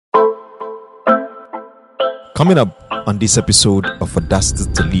Coming up on this episode of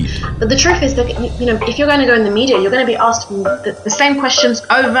Audacity to Lead. But the truth is that, if you're going to go in the media, you're going to be asked the same questions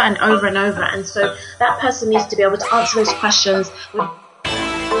over and over and over. And so that person needs to be able to answer those questions.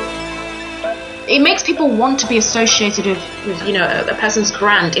 It makes people want to be associated with a person's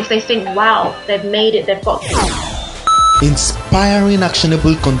brand if they think, wow, they've made it, they've got... Inspiring,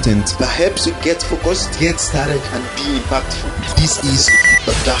 actionable content that helps you get focused, get started, and be impactful. This is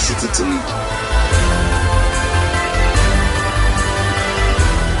Audacity to Lead.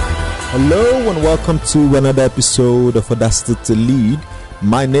 Hello and welcome to another episode of Audacity to Lead.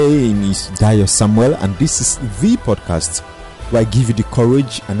 My name is Dayo Samuel, and this is the podcast where I give you the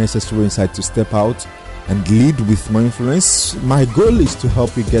courage and necessary insight to step out and lead with more influence. My goal is to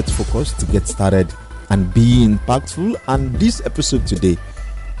help you get focused, to get started, and be impactful. And this episode today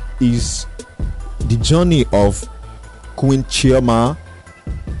is the journey of Queen Chioma,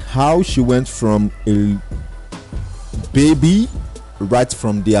 how she went from a baby right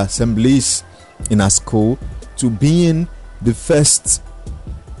from the assemblies in her school to being the first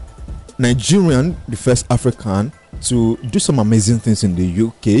Nigerian, the first African to do some amazing things in the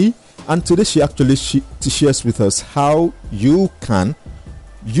UK. And today she actually shares with us how you can,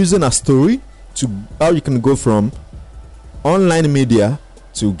 using a story, to how you can go from online media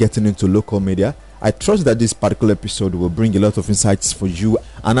to getting into local media. I trust that this particular episode will bring a lot of insights for you,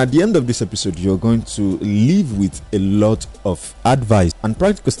 and at the end of this episode you're going to leave with a lot of advice and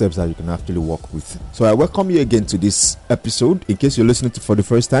practical steps that you can actually work with. So I welcome you again to this episode. In case you're listening to for the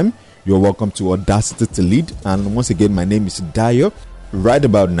first time, you're welcome to Audacity to Lead, and once again my name is Dayo. Right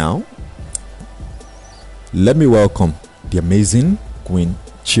about now, let me welcome the amazing Queen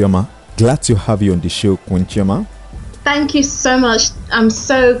Chioma. Glad to have you on the show, Queen Chioma. Thank you so much. I'm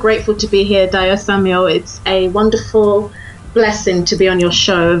so grateful to be here, Dayo Samuel. It's a wonderful blessing to be on your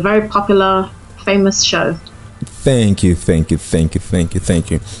show. A very popular, famous show. Thank you. Today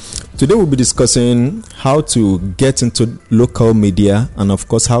we'll be discussing how to get into local media and of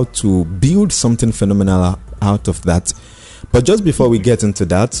course how to build something phenomenal out of that. But just before we get into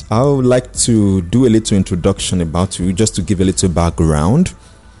that, I would like to do a little introduction about you, just to give a little background.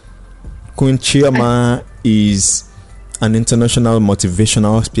 Queen Chioma is an international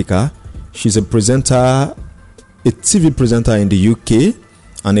motivational speaker. She's a presenter, a TV presenter in the UK,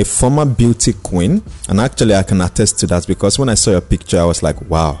 and a former beauty queen. And actually, I can attest to that because when I saw your picture, I was like,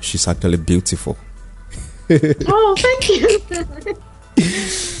 wow, she's actually beautiful. Oh, thank you.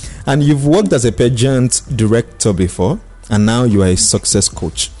 And you've worked as a pageant director before, and now you are a success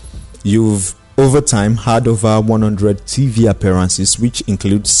coach. You've, over time, had over 100 TV appearances, which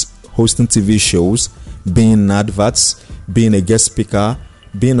includes hosting TV shows, being in adverts, being a guest speaker,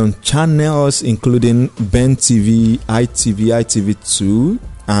 being on channels including Ben TV, ITV2,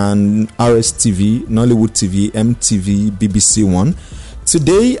 and RSTV, Nollywood TV, MTV, BBC One.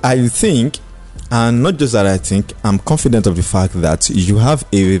 Today, I think, and not just that I think, I'm confident of the fact that you have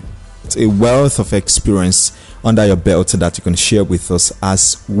a wealth of experience under your belt that you can share with us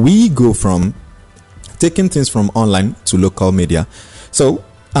as we go from taking things from online to local media. So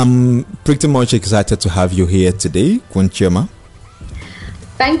I'm pretty much excited to have you here today, Queen Chioma.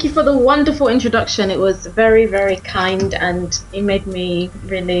 Thank you for the wonderful introduction. It was very, very kind and it made me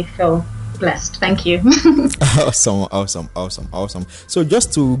really feel blessed. Thank you. Awesome. So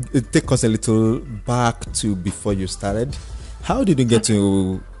just to take us a little back to before you started, how did you get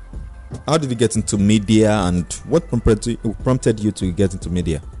into media, and what prompted you to get into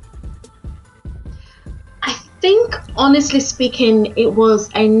media? I think, honestly speaking, it was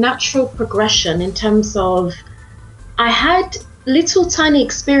a natural progression in terms of I had little tiny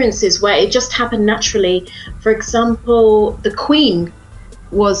experiences where it just happened naturally. For example, the Queen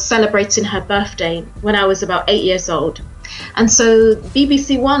was celebrating her birthday when I was about 8 years old. And so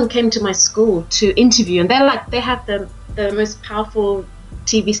BBC One came to my school to interview, and they have the most powerful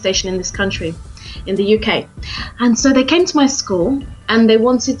TV station in this country, in the UK. And so they came to my school and they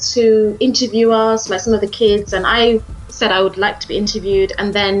wanted to interview us, like some of the kids, and I said I would like to be interviewed.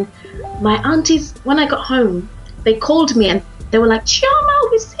 And then my aunties, when I got home, they called me and they were like, Chioma,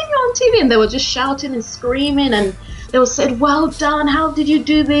 we've seen you on TV. And they were just shouting and screaming, and they were said, well done, how did you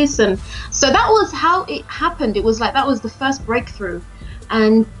do this? And so that was how it happened. It was like that was the first breakthrough.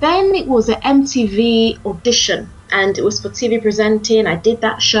 And then it was an MTV audition, and it was for TV presenting. I did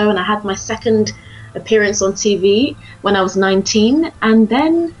that show and I had my second appearance on TV when I was 19. And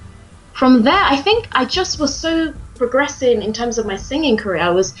then from there, I think I just was so progressing in terms of my singing career. I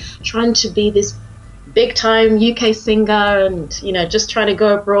was trying to be this big time UK singer and, just trying to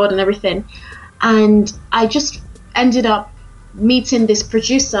go abroad and everything. And I just ended up meeting this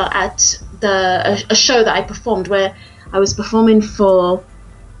producer at a show that I performed where I was performing for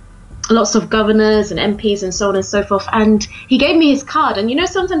lots of governors and MPs and so on and so forth. And he gave me his card. And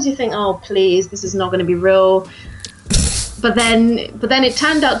sometimes you think, oh, please, this is not going to be real. But then it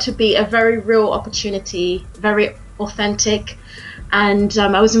turned out to be a very real opportunity, very authentic. And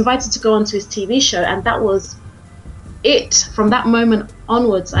I was invited to go onto his TV show, and that was it. From that moment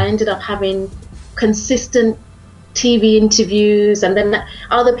onwards, I ended up having consistent TV interviews, and then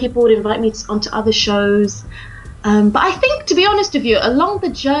other people would invite me onto other shows. But I think, to be honest with you, along the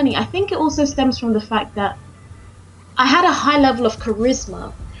journey, I think it also stems from the fact that I had a high level of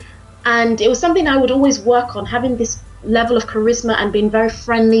charisma, and it was something I would always work on, having this level of charisma and being very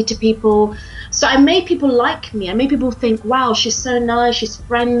friendly to people. So I made people like me. I made people think, wow, she's so nice, she's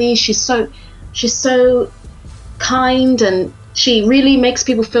friendly, she's so kind, and she really makes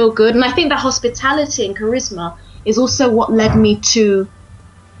people feel good. And I think that hospitality and charisma is also what led me to,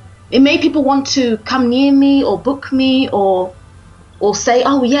 it made people want to come near me or book me or say,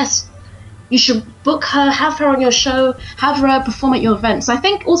 oh yes, you should book her, have her on your show, have her perform at your event. So I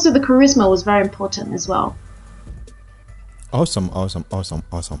think also the charisma was very important as well. Awesome.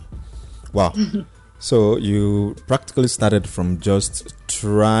 Wow. So you practically started from just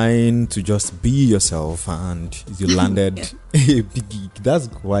trying to just be yourself, and you landed a big gig. That's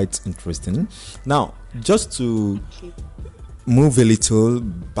quite interesting. Now, just to move a little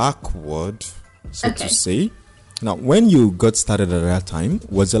backward, so to say. Now, when you got started at that time,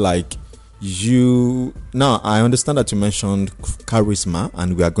 was it like now I understand that you mentioned charisma,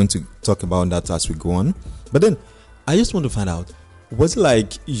 and we are going to talk about that as we go on. But then I just want to find out, was it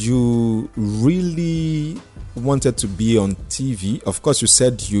like you really wanted to be on TV? Of course, you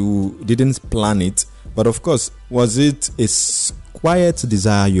said you didn't plan it, but of course, was it a quiet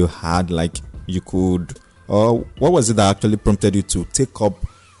desire you had, like you could, or what was it that actually prompted you to take up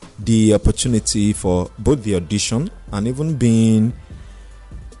the opportunity for both the audition and even being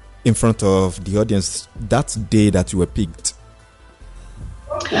in front of the audience that day that you were picked?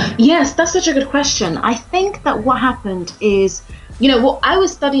 Yes, that's such a good question. I think that what happened is, I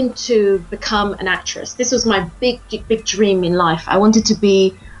was studying to become an actress. This was my big dream in life. I wanted to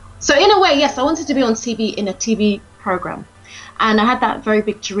be, so in a way, yes, I wanted to be on TV in a TV program. And I had that very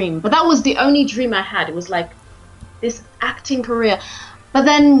big dream. But that was the only dream I had. It was like this acting career. But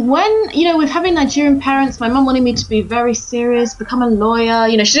then when, with having Nigerian parents, my mum wanted me to be very serious, become a lawyer.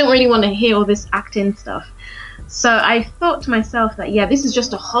 She didn't really want to hear all this acting stuff. So I thought to myself that, this is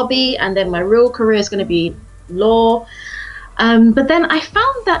just a hobby, and then my real career is going to be law. But then I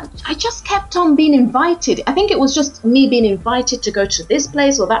found that I just kept on being invited. I think it was just me being invited to go to this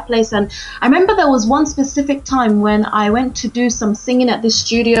place or that place. And I remember there was one specific time when I went to do some singing at this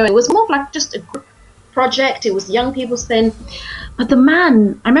studio. It was more like just a group project. It was young people's thing. But the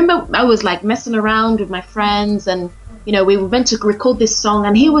man, I remember I was like messing around with my friends, and, we went to record this song,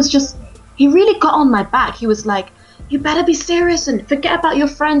 and he really got on my back. He was like, you better be serious and forget about your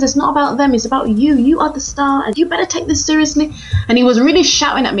friends. It's not about them. It's about you. You are the star, and you better take this seriously. And he was really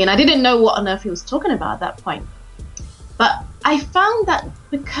shouting at me, and I didn't know what on earth he was talking about at that point. But I found that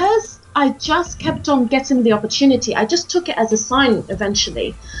because I just kept on getting the opportunity, I just took it as a sign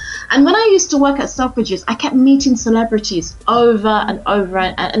eventually. And when I used to work at Selfridges, I kept meeting celebrities over and over.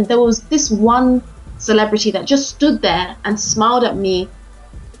 And there was this one celebrity that just stood there and smiled at me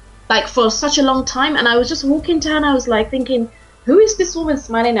like for such a long time. And I was just walking down, and I was like thinking, who is this woman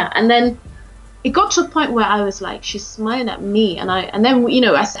smiling at? And then it got to a point where I was like, she's smiling at me. And then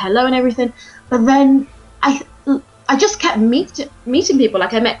I said hello and everything. But then I just kept meeting people.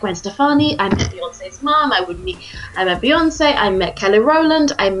 Like I met Gwen Stefani, I met Beyonce's mom, I met Beyonce, I met Kelly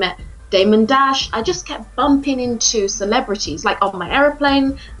Rowland, I met Damon Dash. I just kept bumping into celebrities, like on my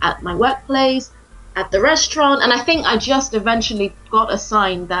airplane, at my workplace, at the restaurant. And I think I just eventually got a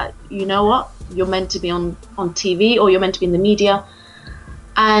sign that, you know what, you're meant to be on TV, or you're meant to be in the media.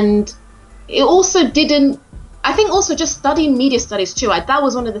 And it also I think also just studying media studies too. That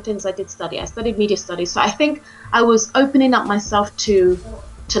was one of the things I did study. I studied media studies. So I think I was opening up myself to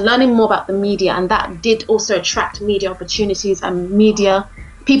learning more about the media, and that did also attract media opportunities and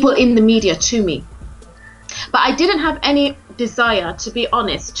people in the media to me. But I didn't have any desire, to be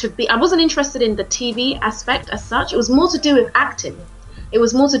honest, I wasn't interested in the TV aspect as such. It was more to do with acting. It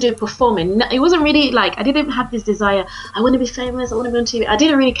was more to do with performing. It wasn't really like, I didn't have this desire, I want to be famous, I want to be on TV. I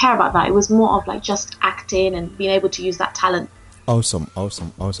didn't really care about that. It was more of like just acting and being able to use that talent. Awesome.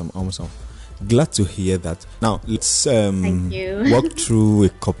 Glad to hear that. Now, let's walk through a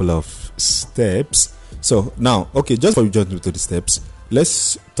couple of steps. So now, okay, just before we jump into the steps,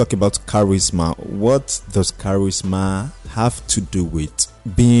 let's talk about charisma. What does charisma have to do with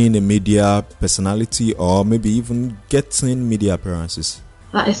being a media personality, or maybe even getting media appearances?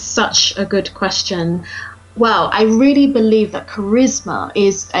 That is such a good question. Well, I really believe that charisma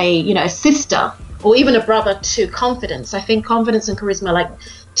is a sister or even a brother to confidence. I think confidence and charisma are like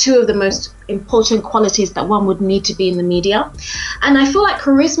two of the most important qualities that one would need to be in the media. And I feel like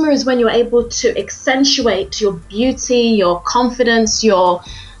charisma is when you're able to accentuate your beauty, your confidence, your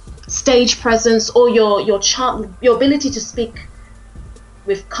stage presence, or your ability to speak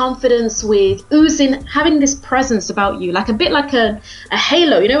with confidence, with oozing, having this presence about you, like a bit like a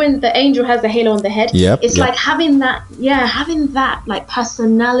halo. You know, when the angel has the halo on the head, it's like having that like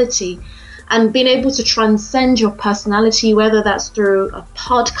personality, and being able to transcend your personality, whether that's through a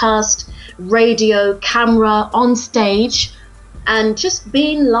podcast, radio, camera, on stage, and just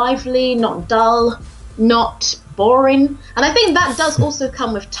being lively, not dull, not boring. And I think that does also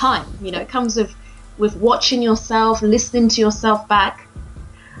come with time. You know, it comes with watching yourself, listening to yourself back,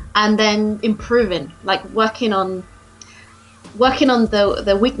 and then improving, like working on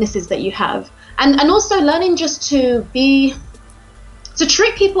the weaknesses that you have, and also learning just to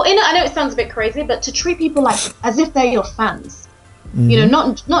treat people, I know it sounds a bit crazy, but to treat people like as if they're your fans. Mm-hmm. You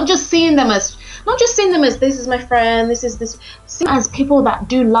know, not just seeing them as this is my friend, this is this, see them as people that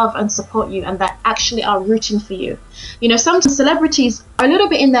do love and support you and that actually are rooting for you. You know, sometimes celebrities are a little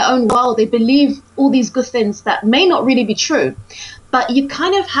bit in their own world. They believe all these good things that may not really be true, but you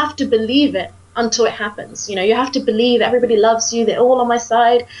kind of have to believe it until it happens. You know, you have to believe everybody loves you, they're all on my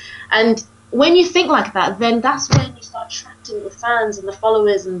side. And when you think like that, then that's when you start attracting the fans and the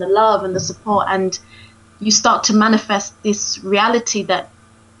followers and the love and the support, and you start to manifest this reality that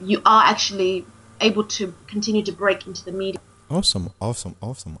you are actually able to continue to break into the media. Awesome.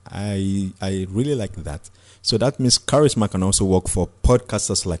 I really like that. So that means charisma can also work for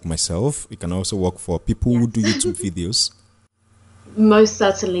podcasters like myself. It can also work for people who do YouTube videos. Most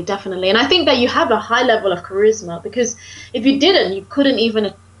certainly, definitely. And I think that you have a high level of charisma, because if you didn't, you couldn't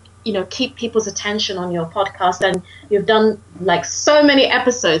even, keep people's attention on your podcast. And you've done like so many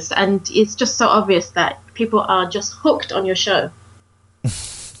episodes, and it's just so obvious that people are just hooked on your show.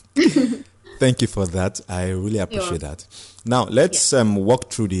 Thank you for that. I really appreciate that. Now, let's walk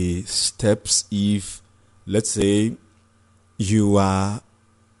through the steps. If, let's say, you are...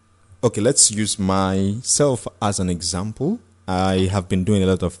 Okay, let's use myself as an example. I have been doing a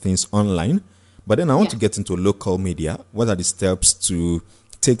lot of things online, but then I want to get into local media. What are the steps to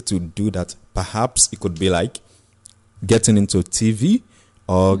take to do that? Perhaps it could be like getting into TV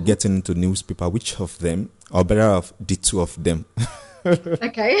or getting into newspaper. Which of them, or better of the two of them?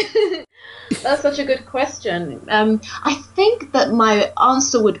 Okay. That's such a good question. I think that my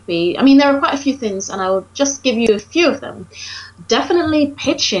answer would be, there are quite a few things, and I will just give you a few of them. Definitely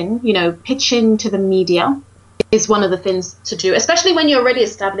pitching to the media is one of the things to do, especially when you're already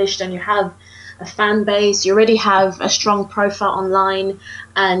established and you have a fan base, you already have a strong profile online,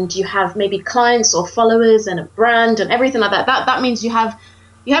 and you have maybe clients or followers and a brand and everything like that. That means you have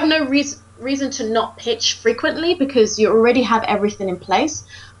no reason to not pitch frequently, because you already have everything in place.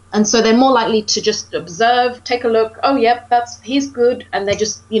 And so they're more likely to just observe, take a look. Oh, yep, he's good. And they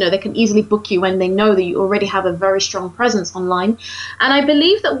just, they can easily book you when they know that you already have a very strong presence online. And I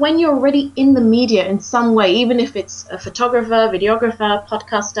believe that when you're already in the media in some way, even if it's a photographer, videographer,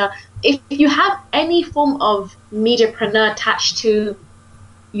 podcaster, if you have any form of mediapreneur attached to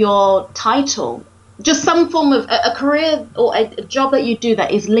your title, just some form of a career or a job that you do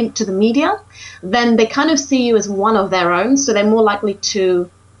that is linked to the media, then they kind of see you as one of their own. So they're more likely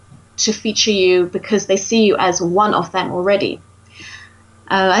to feature you because they see you as one of them already.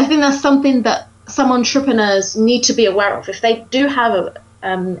 I think that's something that some entrepreneurs need to be aware of. If they do have a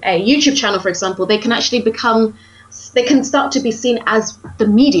YouTube channel, for example, they can start to be seen as the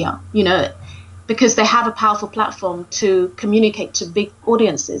media, because they have a powerful platform to communicate to big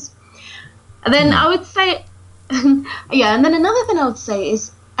audiences. And then I would say, and then another thing I would say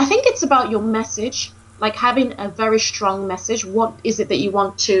is, I think it's about your message, like having a very strong message. What is it that you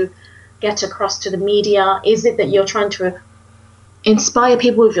want to get across to the media? Is it that you're trying to inspire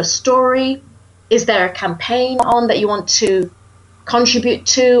people with your story? Is there a campaign on that you want to contribute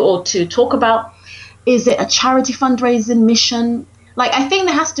to or to talk about? Is it a charity fundraising mission? Like, I think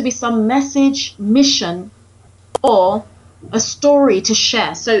there has to be some message, mission, or a story to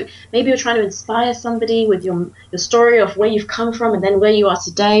share. So maybe you're trying to inspire somebody with your story of where you've come from and then where you are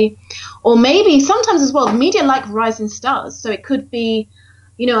today. Or maybe sometimes as well, media like rising stars. So it could be,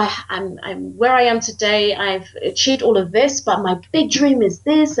 I'm where I am today. I've achieved all of this, but my big dream is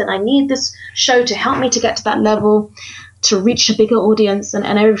this, and I need this show to help me to get to that level. to reach a bigger audience and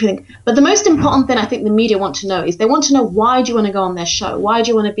everything. But the most important thing I think the media want to know is they want to know, why do you want to go on their show? Why do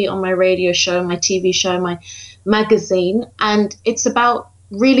you want to be on my radio show, my TV show, my magazine? And it's about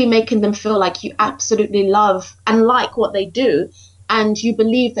really making them feel like you absolutely love and like what they do, and you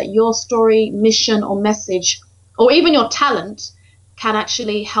believe that your story, mission or message, or even your talent, can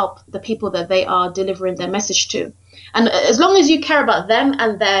actually help the people that they are delivering their message to. And as long as you care about them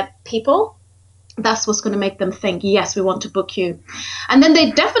and their people, that's what's going to make them think, yes, we want to book you. And then they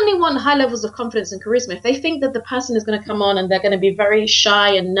definitely want high levels of confidence and charisma. If they think that the person is going to come on and they're going to be very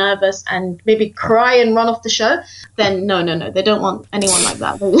shy and nervous and maybe cry and run off the show, then no, they don't want anyone like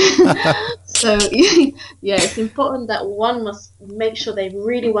that. So yeah, it's important that one must make sure they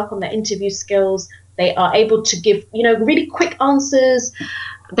really work on their interview skills. They are able to give, really quick answers.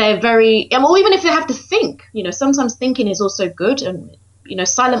 They're very, or even if they have to think, sometimes thinking is also good. And,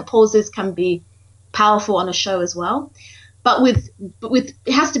 silent pauses can be powerful on a show as well. But with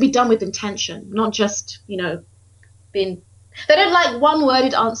it has to be done with intention, not just, being, they don't like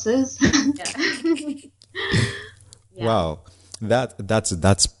one-worded answers. Yeah. Wow.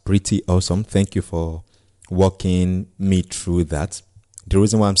 That's pretty awesome. Thank you for walking me through that. The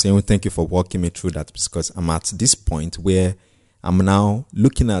reason why I'm saying thank you for walking me through that is because I'm at this point where I'm now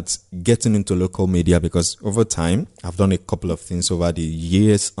looking at getting into local media, because over time I've done a couple of things over the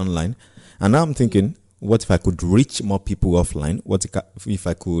years online, and now I'm thinking, what if I could reach more people offline? What if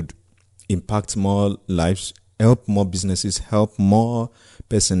I could impact more lives, help more businesses, help more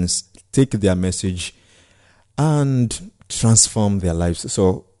persons take their message and transform their lives?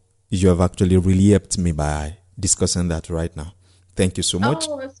 So you have actually really helped me by discussing that right now. Thank you so much.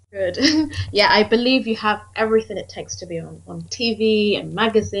 Oh, that's good. Yeah, I believe you have everything it takes to be on TV and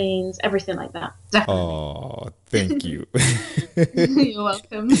magazines, everything like that. Definitely. Oh, thank you. You're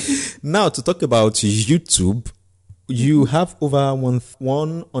welcome. Now, to talk about YouTube, you have over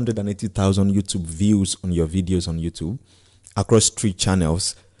 180,000 YouTube views on your videos on YouTube across 3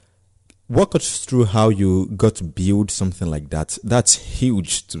 channels. Walk us through how you got to build something like that. That's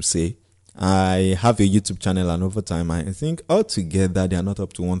huge to say. I have a YouTube channel, and over time, I think altogether they are not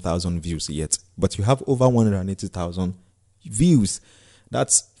up to 1,000 views yet, but you have over 180,000 views.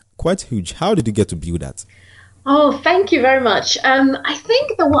 That's quite huge. How did you get to build that? Oh, thank you very much. I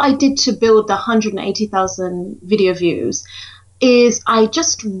think that what I did to build the 180,000 video views is I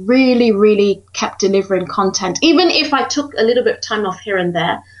just really, really kept delivering content. Even if I took a little bit of time off here and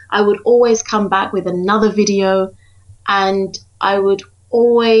there, I would always come back with another video, and I would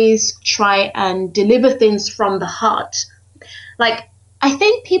always try and deliver things from the heart. Like, I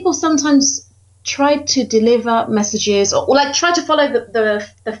think people sometimes try to deliver messages or like try to follow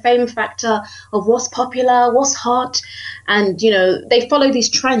the fame factor of what's popular, what's hot, and they follow these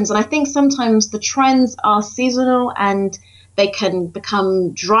trends. And I think sometimes the trends are seasonal and they can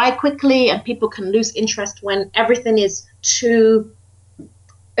become dry quickly, and people can lose interest when everything is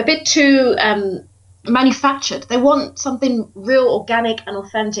a bit too manufactured. They want something real, organic and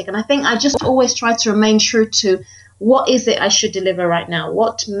authentic. And I think I just always try to remain true to what is it I should deliver right now?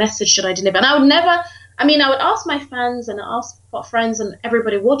 What message should I deliver? And I would ask my fans and ask friends and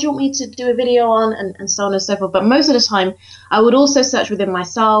everybody, what do you want me to do a video on? And so on and so forth. But most of the time, I would also search within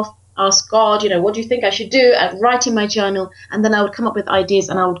myself, ask God, what do you think I should do? I'd write in my journal, and then I would come up with ideas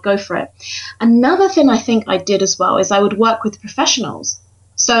and I would go for it. Another thing I think I did as well is I would work with professionals.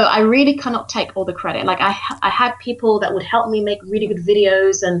 So I really cannot take all the credit. Like I had people that would help me make really good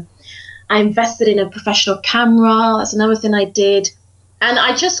videos, and I invested in a professional camera. That's another thing I did. And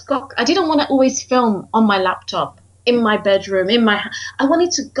I didn't want to always film on my laptop, in my bedroom, I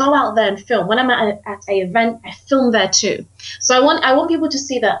wanted to go out there and film. When I'm at an event, I film there too. So I want people to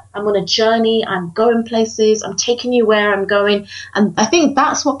see that I'm on a journey, I'm going places, I'm taking you where I'm going. And I think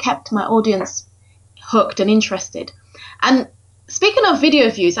that's what kept my audience hooked and interested. And speaking of video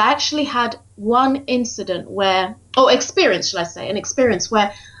views, I actually had one incident experience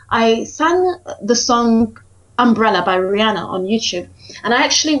where I sang the song Umbrella by Rihanna on YouTube, and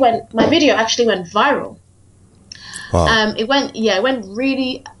my video actually went viral. Wow. It went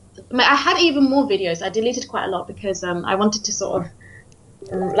really. I had even more videos. I deleted quite a lot because I wanted to sort of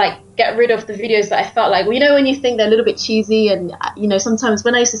get rid of the videos that I felt like, when you think they're a little bit cheesy, and sometimes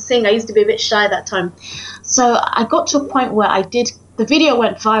when I used to sing, I used to be a bit shy that time. So I got to a point where the video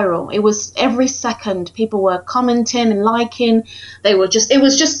went viral. It was every second people were commenting and liking. It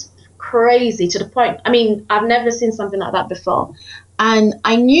was just crazy to the point. I've never seen something like that before. And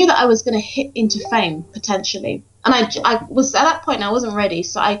I knew that I was going to hit into fame potentially. And I was at that point, I wasn't ready.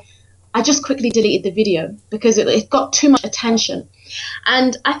 So I I just quickly deleted the video because it got too much attention.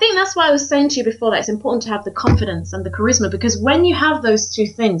 And I think that's why I was saying to you before that it's important to have the confidence and the charisma, because when you have those two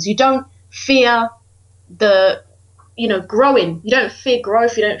things, you don't fear growing. You don't fear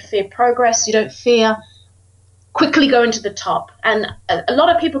growth. You don't fear progress. You don't fear quickly going to the top. And a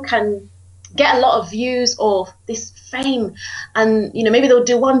lot of people can get a lot of views or this fame, and maybe they'll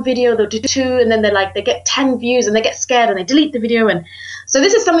do one video, they'll do two, and then they get 10 views and they get scared and they delete the video. And so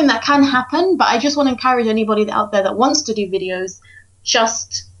this is something that can happen, but I just want to encourage anybody out there that wants to do videos,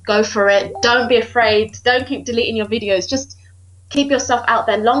 just go for it. Don't be afraid. Don't keep deleting your videos. Just keep yourself out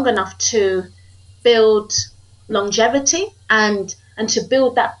there long enough to build longevity and to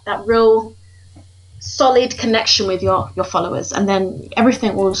build that real solid connection with your followers, and then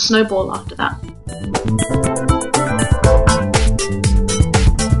everything will snowball after that.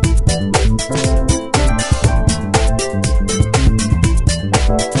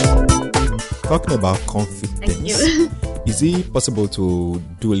 Talking about confidence, is it possible to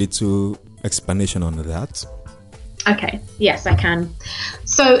do a little explanation on that? Okay, yes, I can.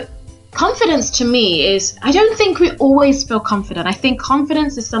 So confidence to me is, I don't think we always feel confident. I think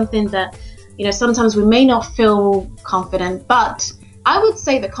confidence is something that, sometimes we may not feel confident, but I would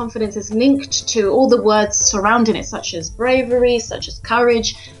say that confidence is linked to all the words surrounding it, such as bravery, such as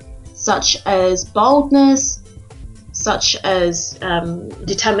courage, such as boldness, such as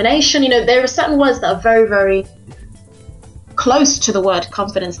determination. There are certain words that are very, very close to the word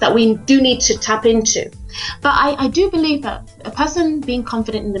confidence that we do need to tap into. But I do believe that a person being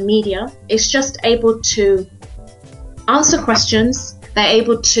confident in the media is just able to answer questions. They're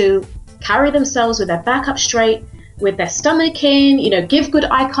able to carry themselves with their back up straight, with their stomach in, give good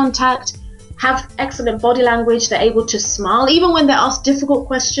eye contact, have excellent body language. They're able to smile even when they're asked difficult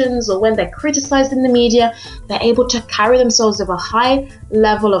questions or when they're criticized in the media. They're able to carry themselves with a high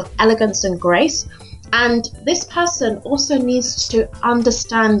level of elegance and grace. And this person also needs to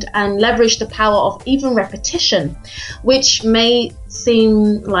understand and leverage the power of even repetition, which may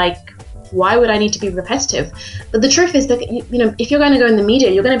seem like, why would I need to be repetitive? But the truth is that, if you're going to go in the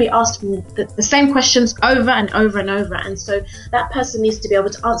media, you're going to be asked the same questions over and over and over. And so that person needs to be able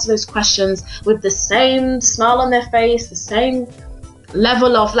to answer those questions with the same smile on their face, the same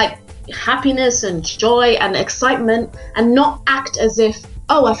level of happiness and joy and excitement, and not act as if,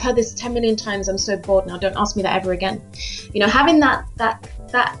 oh, I've heard this 10 million times, I'm so bored now, don't ask me that ever again. Having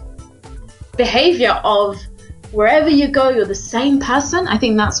that behavior of wherever you go, you're the same person. I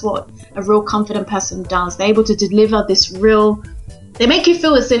think that's what a real confident person does. They're able to deliver this real, they make you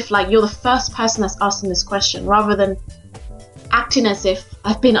feel as if you're the first person that's asking this question, rather than acting as if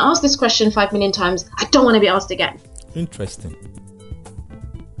I've been asked this question 5 million times, I don't want to be asked again. Interesting.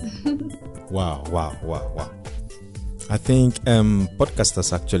 Wow. I think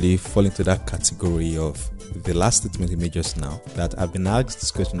podcasters actually fall into that category of the last statement you made just now, that I've been asked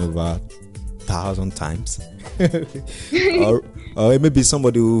this question over 1,000 times. or it may be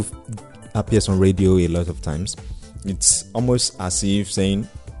somebody who appears on radio a lot of times. It's almost as if saying,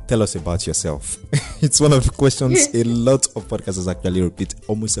 tell us about yourself. It's one of the questions a lot of podcasters actually repeat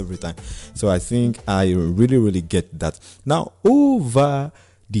almost every time. So I think I really, really get that. Now, over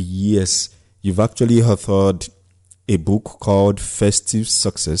the years, you've actually authored a book called Festive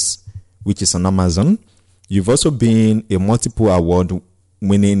Success, which is on Amazon. You've also been a multiple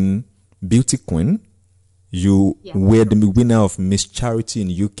award-winning beauty queen. You were the winner of Miss Charity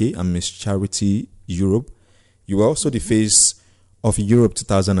in UK and Miss Charity Europe. You were also the face of Europe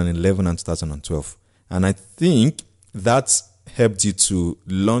 2011 and 2012. And I think that helped you to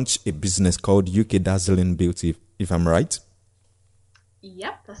launch a business called UK Dazzling Beauty, if I'm right.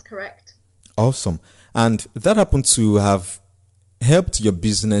 Yep, that's correct. Awesome. And that happened to have helped your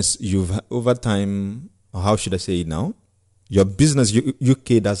business. You've over time, or how should I say it now? Your business,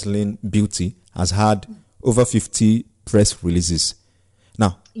 UK Dazzling Beauty, has had over 50 press releases.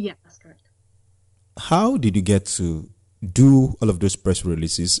 Now, yeah, that's correct. How did you get to do all of those press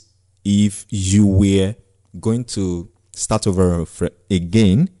releases? If you were going to start over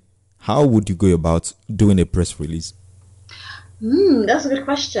again, how would you go about doing a press release? That's a good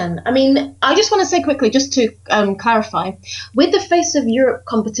question. I mean, I just want to say quickly, just to clarify, with the Face of Europe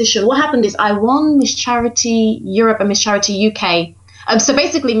competition, what happened is I won Miss Charity Europe and Miss Charity UK. So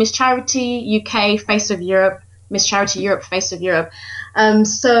basically, Miss Charity UK, Face of Europe, Miss Charity Europe, Face of Europe.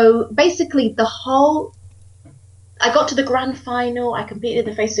 So basically, I got to the grand final, I competed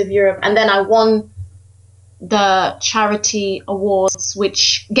the Face of Europe, and then I won the charity awards,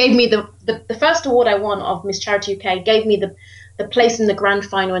 which gave me the first award I won of Miss Charity UK, gave me the the place in the grand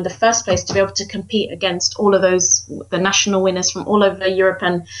final in the first place to be able to compete against all of the national winners from all over Europe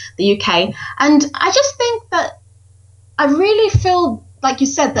and the UK. And I just think that I really feel, like you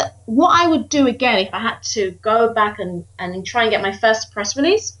said, that what I would do again if I had to go back and try and get my first press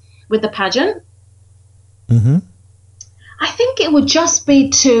release with the pageant, I think it would just be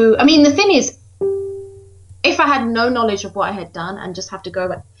the thing is, if I had no knowledge of what I had done and just have to go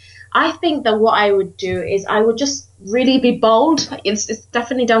back, I think that what I would do is I would just really be bold. It's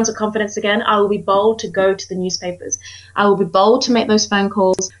definitely down to confidence again. I will be bold to go to the newspapers. I will be bold to make those phone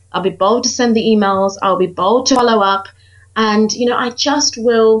calls. I'll be bold to send the emails. I'll be bold to follow up. And, I just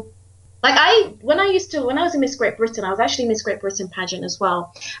will, when I was in Miss Great Britain, I was actually Miss Great Britain pageant as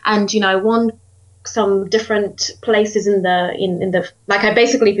well. And, I won some different places in the I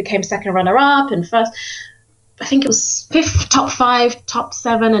basically became second runner up and first, I think it was fifth, top 5, top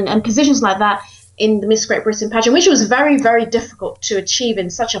 7 and positions like that in the Miss Great Britain pageant, which was very, very difficult to achieve in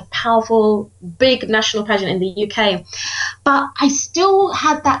such a powerful, big national pageant in the UK. But I still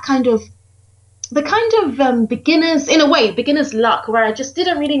had that beginner's luck, where I just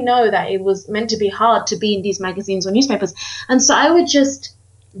didn't really know that it was meant to be hard to be in these magazines or newspapers. And so I would just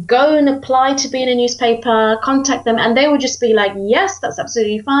go and apply to be in a newspaper, contact them, and they would just be like, yes, that's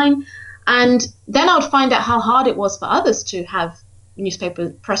absolutely fine. And then I would find out how hard it was for others to have newspaper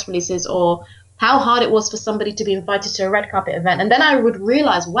press releases, or how hard it was for somebody to be invited to a red carpet event. And then I would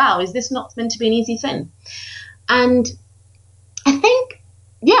realize, wow, is this not meant to be an easy thing? And I think,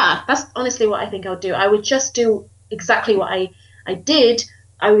 that's honestly what I think I would do. I would just do exactly what I did.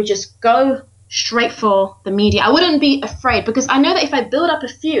 I would just go straight for the media. I wouldn't be afraid, because I know that if I build up a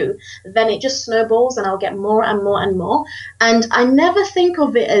few, then it just snowballs and I'll get more and more and more. And I never think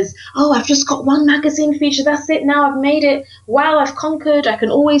of it as, I've just got one magazine feature, that's it, now I've made it, wow, I've conquered, I can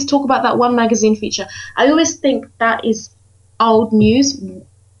always talk about that one magazine feature. I always think that is old news.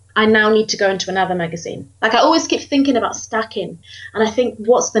 I now need to go into another magazine. I always keep thinking about stacking, and I think,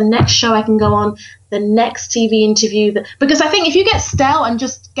 what's the next show I can go on, the next TV interview, because I think if you get stale and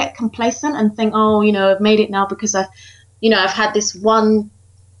just get complacent and think, I've made it now because I've had this one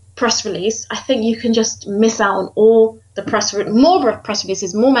press release, I think you can just miss out on all the more press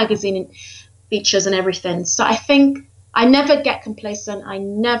releases, more magazine features and everything. So I think I never get complacent. I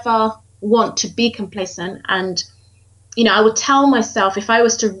never want to be complacent, and I would tell myself, if I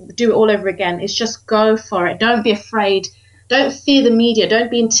was to do it all over again, is just go for it. Don't be afraid. Don't fear the media. Don't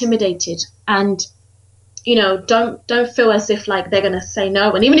be intimidated. And, don't feel as if they're going to say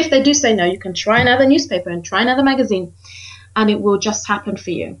no. And even if they do say no, you can try another newspaper and try another magazine, and it will just happen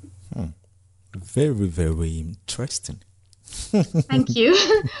for you. Very, very interesting. Thank you.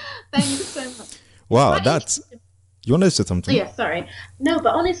 Thank you so much. Wow, you want to say something? Yeah, sorry. No,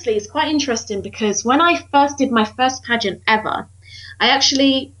 but honestly, it's quite interesting, because when I first did my first pageant ever, I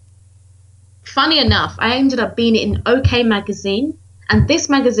actually, funny enough, I ended up being in OK Magazine. And this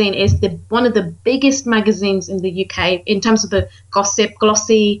magazine is one of the biggest magazines in the UK in terms of the gossip,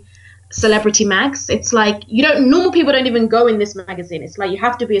 glossy celebrity mags. It's normal people don't even go in this magazine. It's you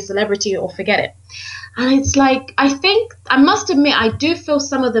have to be a celebrity or forget it. And it's I must admit, I do feel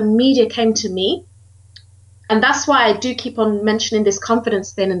some of the media came to me. And that's why I do keep on mentioning this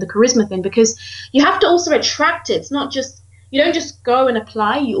confidence thing and the charisma thing, because you have to also attract it. It's not just, you don't just go and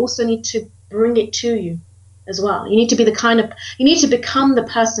apply. You also need to bring it to you as well. You need to be you need to become the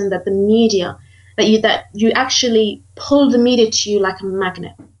person that the media, that you actually pull the media to you like a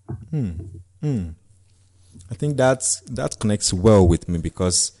magnet. I think that connects well with me,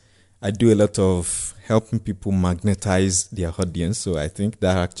 because I do a lot of helping people magnetize their audience. So I think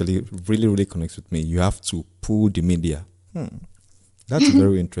that actually really, really connects with me. You have to pull the media. That's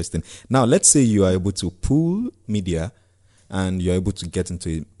very interesting. Now, let's say you are able to pull media and you're able to get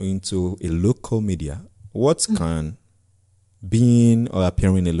into a local media. What can being or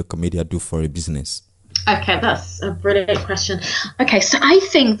appearing in a local media do for a business? Okay, that's a brilliant question. Okay, so I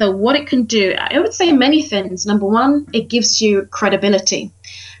think that what it can do, I would say many things. Number one, it gives you credibility.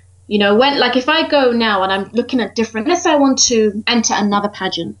 If I go now and I'm looking at let's say I want to enter another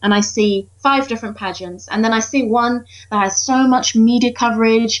pageant and I see 5 different pageants, and then I see one that has so much media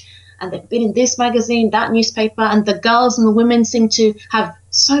coverage and they've been in this magazine, that newspaper, and the girls and the women seem to have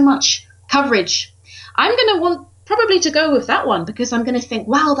so much coverage. I'm going to want probably to go with that one, because I'm going to think,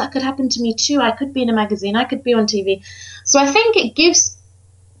 wow, that could happen to me too. I could be in a magazine. I could be on TV. So I think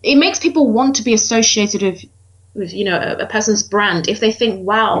it makes people want to be associated with a person's brand. If they think,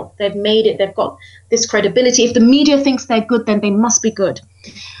 wow, they've made it, they've got this credibility. If the media thinks they're good, then they must be good.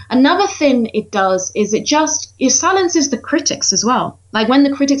 Another thing it does is it silences the critics as well. Like when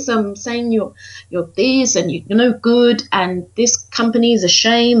the critics are saying you're this and you're no good and this company is a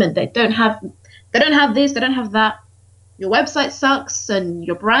shame and they don't have this, they don't have that. Your website sucks and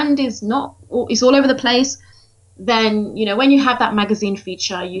your brand is all over the place. Then, when you have that magazine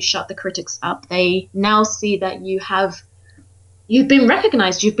feature, you shut the critics up. They now see that you've been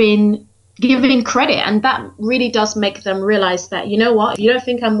recognized, you've been given credit, and that really does make them realize that, you know what, if you don't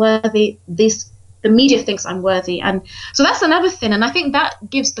think I'm worthy, the media thinks I'm worthy. And so that's another thing. And I think that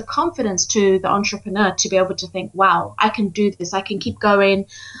gives the confidence to the entrepreneur to be able to think, wow, I can do this. I can keep going.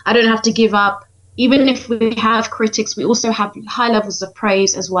 I don't have to give up. Even if we have critics, we also have high levels of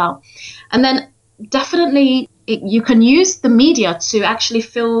praise as well. And then definitely you can use the media to actually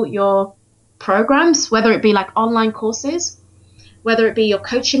fill your programs, whether it be like online courses, whether it be your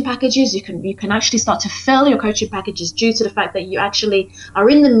coaching packages. You can actually start to fill your coaching packages due to the fact that you actually are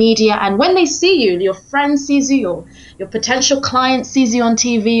in the media. And when they see you, your friend sees you, your potential client sees you on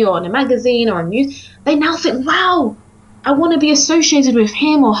TV or in a magazine or on news, they now think, wow, I want to be associated with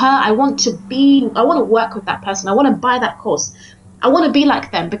him or her. I want to work with that person. I want to buy that course. I want to be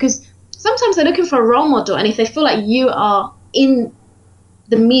like them, because sometimes they're looking for a role model. And if they feel like you are in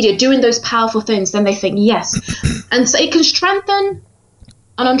the media doing those powerful things, then they think yes. And so it can strengthen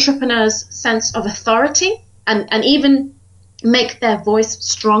an entrepreneur's sense of authority and even make their voice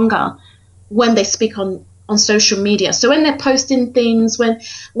stronger when they speak on social media. So when they're posting things,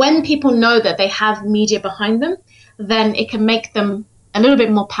 when people know that they have media behind them, then it can make them a little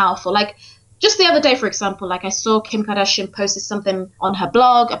bit more powerful. Like just the other day, for example, like I saw Kim Kardashian posted something on her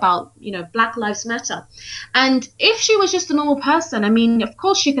blog about, Black Lives Matter. And if she was just a normal person, I mean, of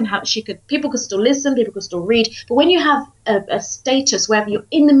course people could still listen, people could still read. But when you have a status where you're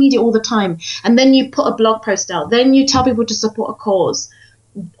in the media all the time, and then you put a blog post out, then you tell people to support a cause,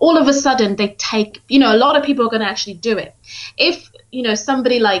 all of a sudden they take, a lot of people are going to actually do it. If,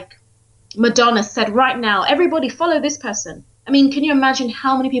 somebody like Madonna said right now, everybody follow this person. I mean, can you imagine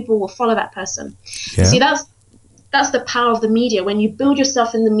how many people will follow that person? Yeah. See, that's the power of the media. When you build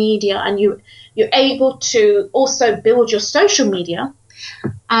yourself in the media and you're able to also build your social media,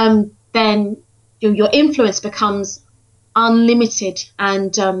 then your influence becomes unlimited,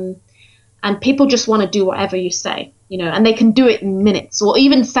 and people just want to do whatever you say, and they can do it in minutes or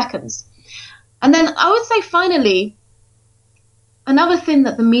even seconds. And then I would say finally, another thing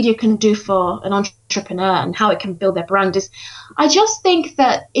that the media can do for an entrepreneur and how it can build their brand is, I just think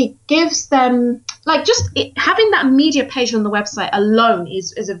that it gives them, having that media page on the website alone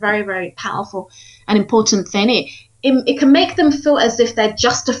is a very, very powerful and important thing. It can make them feel as if they're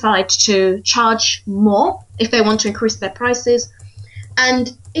justified to charge more if they want to increase their prices.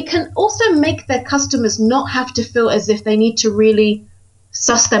 And it can also make their customers not have to feel as if they need to really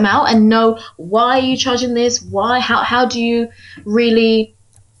suss them out and know, why are you charging this? How do you really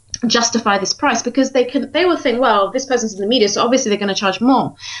justify this price? Because they will think, well, this person's in the media, so obviously they're going to charge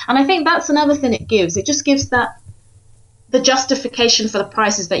more. And I think that's another thing it gives. It just gives the justification for the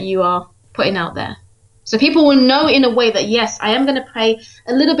prices that you are putting out there. So people will know in a way that, yes, I am going to pay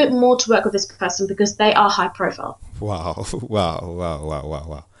a little bit more to work with this person because they are high profile. Wow.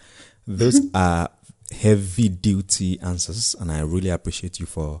 Those are heavy duty answers, and I really appreciate you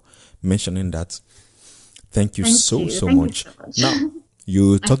for mentioning that. Thank you so much. Now,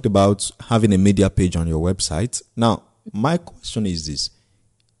 you talked about having a media page on your website. Now, my question is this: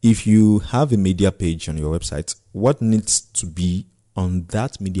 if you have a media page on your website, what needs to be on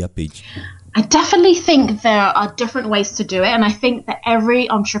that media page? I definitely think there are different ways to do it, and I think that every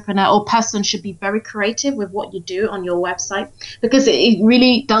entrepreneur or person should be very creative with what you do on your website, because it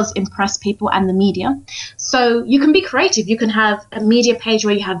really does impress people and the media. So you can be creative. You can have a media page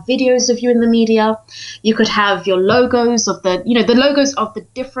where you have videos of you in the media. You could have your logos of the logos of the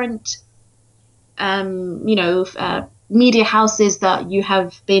different media houses that you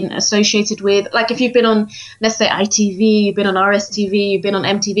have been associated with. Like if you've been on, let's say, ITV, you've been on RSTV, you've been on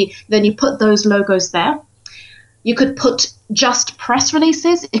MTV, then you put those logos there. You could put just press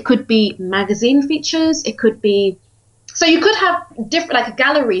releases. It could be magazine features. It could be, so you could have different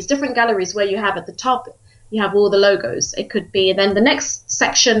galleries where you have at the top, you have all the logos. It could be, and then the next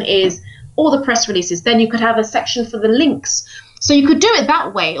section is all the press releases. Then you could have a section for the links. So you could do it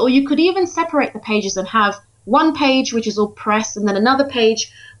that way, or you could even separate the pages and have one page which is all press, and then another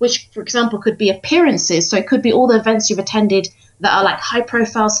page which, for example, could be appearances. So it could be all the events you've attended that are like high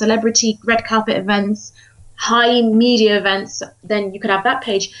profile celebrity red carpet events, high media events. Then you could have that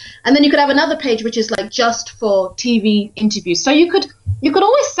page, and then you could have another page which is like just for TV interviews. So you could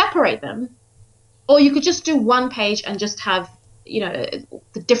always separate them, or you could just do one page and just have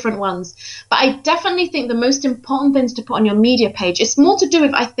the different ones. But I definitely think the most important things to put on your media page, it's more to do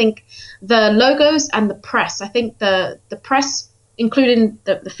with, I think, the logos and the press. I think the press, including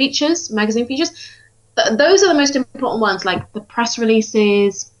the features, magazine features, those are the most important ones, like the press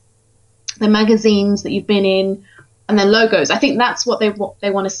releases, the magazines that you've been in, and then logos. I think that's what they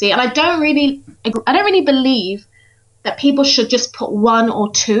want to see. And I don't really believe that people should just put one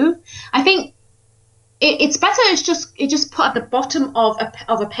or two. I think it's better it's just put at the bottom of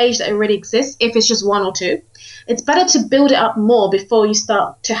a page that already exists if it's just one or two. It's better to build it up more before you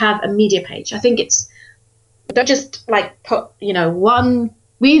start to have a media page. I think don't just like put, one,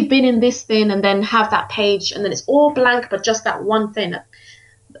 we've been in this thing, and then have that page and then it's all blank but just that one thing.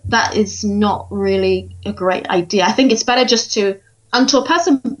 That is not really a great idea. I think it's better just until a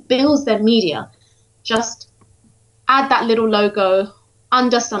person builds their media, just add that little logo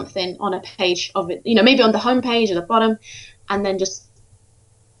under something on a page of it, maybe on the home page or the bottom, and then just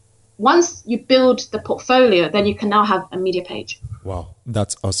once you build the portfolio, then you can now have a media page. Wow,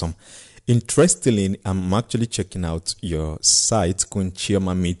 that's awesome. Interestingly, I'm actually checking out your site,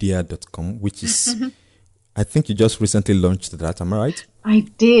 queenchiomamedia.com, which is, I think you just recently launched that. Am I right? I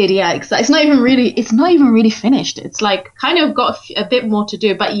did, yeah. It's not even really finished. It's like kind of got a bit more to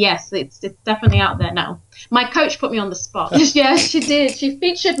do, but yes, it's definitely out there now. My coach put me on the spot. Yeah, she did. She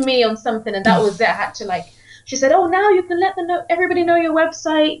featured me on something, and that was it. I had to she said, "Oh, now you can let everybody know your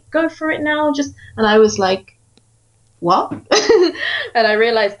website. Go for it now." And I was like, "What?" And I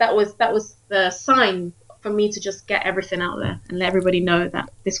realized that was the sign for me to just get everything out there and let everybody know that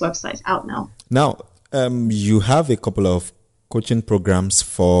this website's out now. Now, you have a couple of coaching programs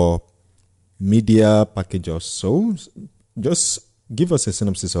for media packages. So just give us a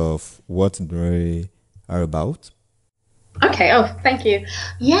synopsis of what they are about. Okay. Oh, thank you.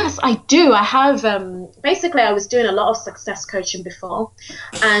 Yes, I do. I have, basically I was doing a lot of success coaching before,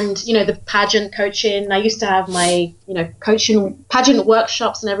 and, the pageant coaching. I used to have my, coaching pageant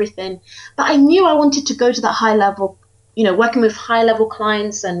workshops and everything, but I knew I wanted to go to that high level, working with high level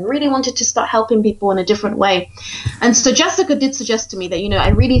clients, and really wanted to start helping people in a different way. And so Jessica did suggest to me that, I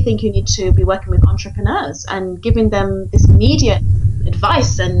really think you need to be working with entrepreneurs and giving them this media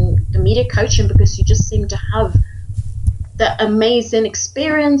advice and the media coaching, because you just seem to have the amazing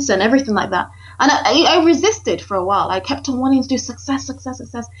experience and everything like that. And I resisted for a while. I kept on wanting to do success.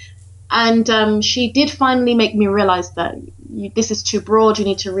 And she did finally make me realize that this is too broad. You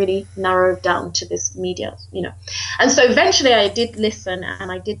need to really narrow down to this media, And so eventually I did listen,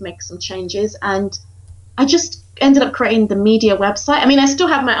 and I did make some changes, and I just ended up creating the media website. I mean, I still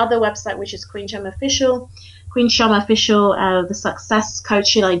have my other website, which is Queen Chioma Official, the success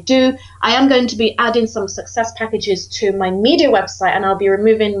coaching I do. I am going to be adding some success packages to my media website, and I'll be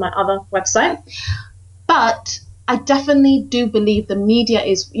removing my other website. But I definitely do believe the media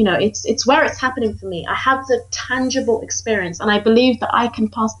is, it's where it's happening for me. I have the tangible experience, and I believe that I can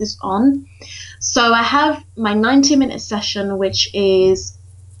pass this on. So I have my 90-minute session, which is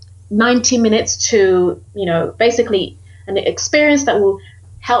 90 minutes to, basically an experience that will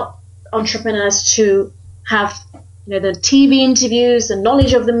help entrepreneurs to have, the TV interviews and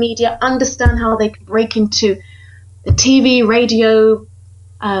knowledge of the media, understand how they can break into the TV, radio,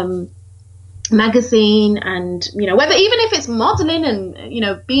 magazine, and whether even if it's modeling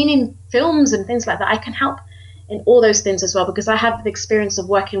and being in films and things like that, I can help in all those things as well, because I have the experience of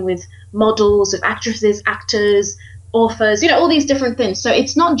working with models, with actresses, actors, authors, all these different things. So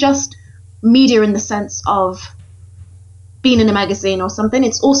it's not just media in the sense of being in a magazine or something.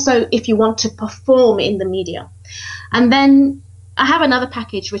 It's also if you want to perform in the media. And then I have another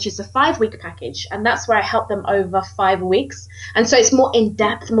package, which is a 5-week package, and that's where I help them over 5 weeks. And so it's more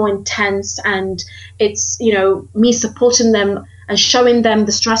in-depth, more intense, and it's, me supporting them and showing them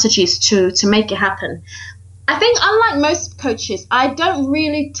the strategies to make it happen. I think unlike most coaches, I don't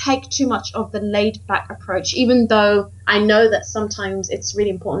really take too much of the laid-back approach, even though I know that sometimes it's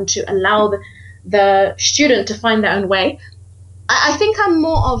really important to allow the student to find their own way. I think I'm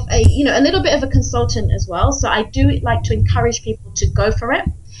more of a little bit of a consultant as well. So I do like to encourage people to go for it.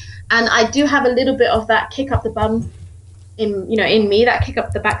 And I do have a little bit of that kick up the bum in me, that kick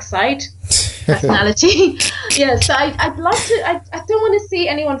up the backside personality. Yeah, so I'd love to, I don't want to see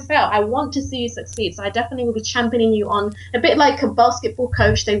anyone fail. I want to see you succeed. So I definitely will be championing you on, a bit like a basketball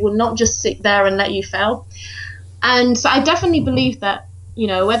coach. They will not just sit there and let you fail. And so I definitely believe that,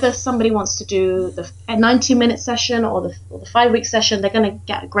 whether somebody wants to do a 90-minute session or the 5-week session, they're going to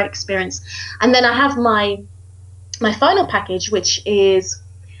get a great experience. And then I have my final package, which is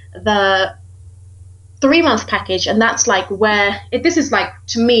the 3-month package, and that's like where this is like,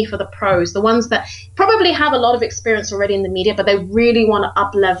 to me, for the pros, the ones that probably have a lot of experience already in the media, but they really want to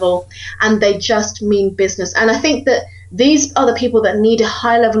up level and they just mean business. And I think that these are the people that need a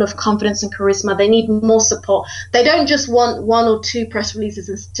high level of confidence and charisma. They need more support. They don't just want 1 or 2 press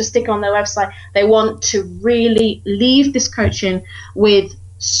releases to stick on their website. They want to really leave this coaching with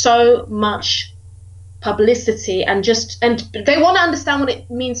so much publicity, and they want to understand what it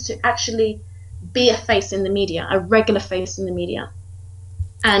means to actually be a face in the media, a regular face in the media.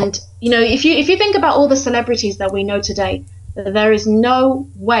 And if you think about all the celebrities that we know today, there is no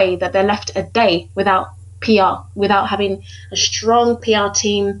way that they're left a day without PR, without having a strong PR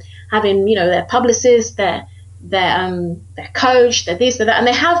team, having their publicist, their coach, their this, their that, and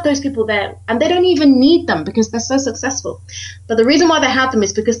they have those people there, and they don't even need them because they're so successful. But the reason why they have them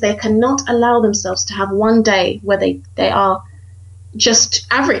is because they cannot allow themselves to have one day where they are just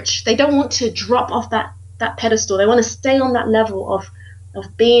average. They don't want to drop off that pedestal. They want to stay on that level of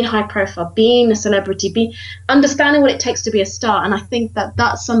being high profile, being a celebrity, understanding what it takes to be a star. And I think that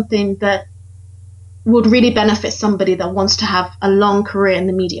that's something that would really benefit somebody that wants to have a long career in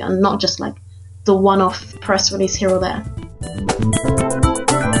the media and not just like the one-off press release here or there.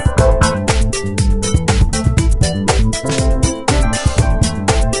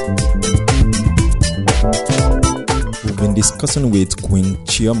 We've been discussing with Queen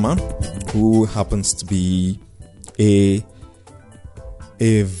Chioma, who happens to be a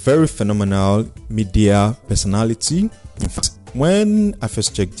very phenomenal media personality. In fact, when I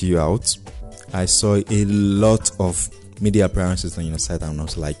first checked you out, I saw a lot of media appearances on your site, and I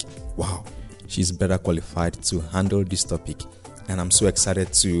was like, wow, she's better qualified to handle this topic. And I'm so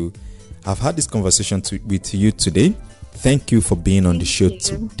excited to have had this conversation with you today. Thank you for being on the show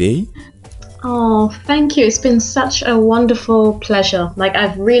today. Oh, thank you. It's been such a wonderful pleasure. Like,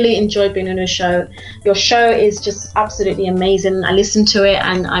 I've really enjoyed being on your show. Your show is just absolutely amazing. I listen to it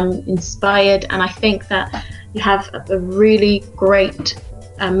and I'm inspired. And I think that you have a really great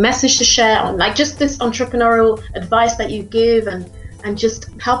message to share on, like, just this entrepreneurial advice that you give, and just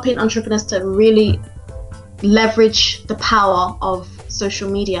helping entrepreneurs to really leverage the power of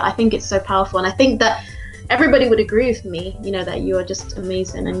social media. I think it's so powerful, and I think that everybody would agree with me, that you are just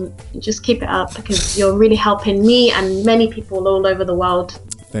amazing, and you just keep it up because you're really helping me and many people all over the world.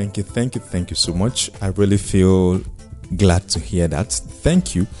 Thank you so much. I really feel glad to hear that.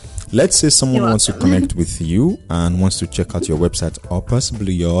 Thank you. Let's say someone wants to connect with you and wants to check out your website or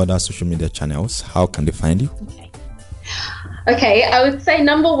possibly your other social media channels. How can they find you? Okay, I would say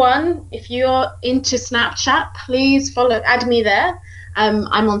number one, if you're into Snapchat, please add me there.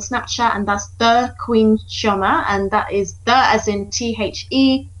 I'm on Snapchat, and that's The Queen Chioma, and that is the as in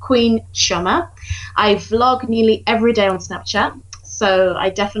THE Queen Chioma. I vlog nearly every day on Snapchat, so I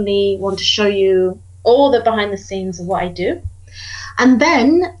definitely want to show you all the behind the scenes of what I do. And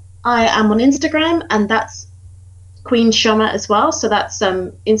then I am on Instagram, and that's Queen Chioma as well. So that's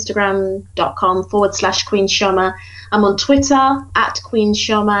Instagram.com/Queen Chioma. I'm on Twitter @Queen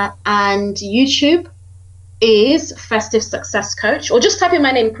Chioma, and YouTube is Festive Success Coach, or just type in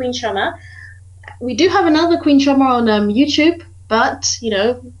my name, Queen Chioma. We do have another Queen Chioma on YouTube, but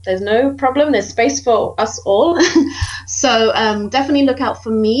there's no problem. There's space for us all. So definitely look out for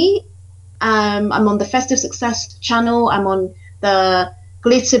me. I'm on the Festive Success channel. I'm on the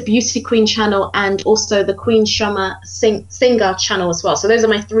Glitter Beauty Queen channel, and also the Queen Chioma Singer channel as well. So those are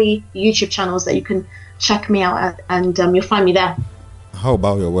my 3 YouTube channels that you can check me out at, and you'll find me there. How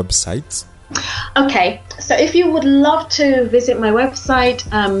about your website? Okay, so if you would love to visit my website,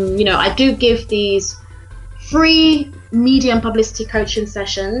 I do give these free media and publicity coaching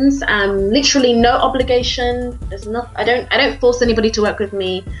sessions. Literally no obligation. I don't force anybody to work with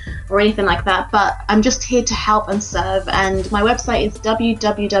me or anything like that, but I'm just here to help and serve. And my website is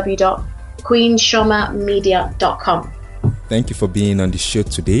www.queenchiomamedia.com. Thank you for being on the show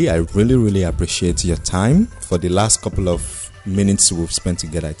today. I really, really appreciate your time. For the last couple of minutes we've spent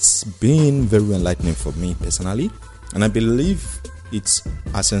together, it's been very enlightening for me personally, and I believe it's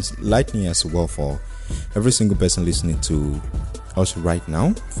as enlightening as well for every single person listening to us right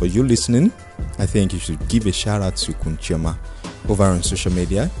now. For you listening, I think you should give a shout out to Queen Chioma over on social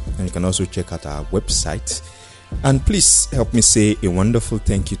media, and you can also check out our website. And please help me say a wonderful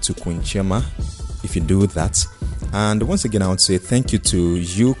thank you to Queen Chioma if you do that. And once again, I would say thank you to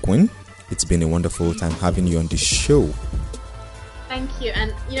you, Queen. It's been a wonderful time having you on the show. Thank you.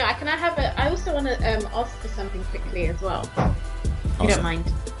 And I also want to ask you something quickly as well, if you don't mind.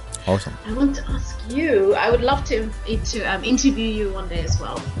 Awesome. I want to ask you, I would love to interview you one day as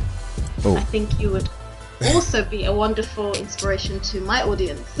well. Oh. I think you would also be a wonderful inspiration to my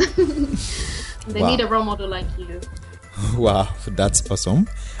audience. They need a role model like you. Wow, that's awesome.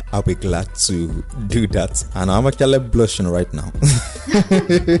 I'll be glad to do that. And I'm actually blushing right now.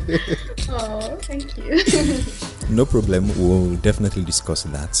 Oh, thank you. No problem. We'll definitely discuss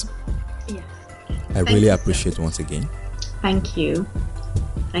that. Yeah. I really appreciate once again. Thank you.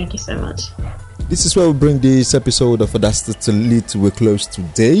 Thank you so much. This is where we bring this episode of Audacity to lead to a close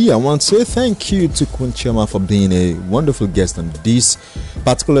today. I want to say thank you to Queen Chioma for being a wonderful guest on this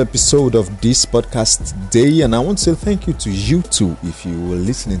particular episode of this podcast today. And I want to say thank you to you too, if you were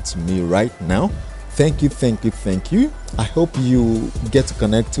listening to me right now. Thank you. I hope you get to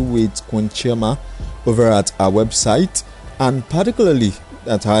connect with Queen Chioma over at our website, and particularly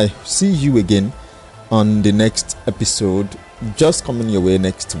that I see you again on the next episode just coming your way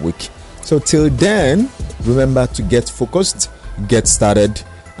next week. So till then, remember to get focused, get started,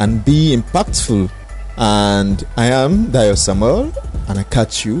 and be impactful. And I am Dayo Samuel, and I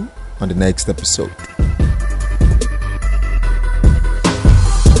catch you on the next episode.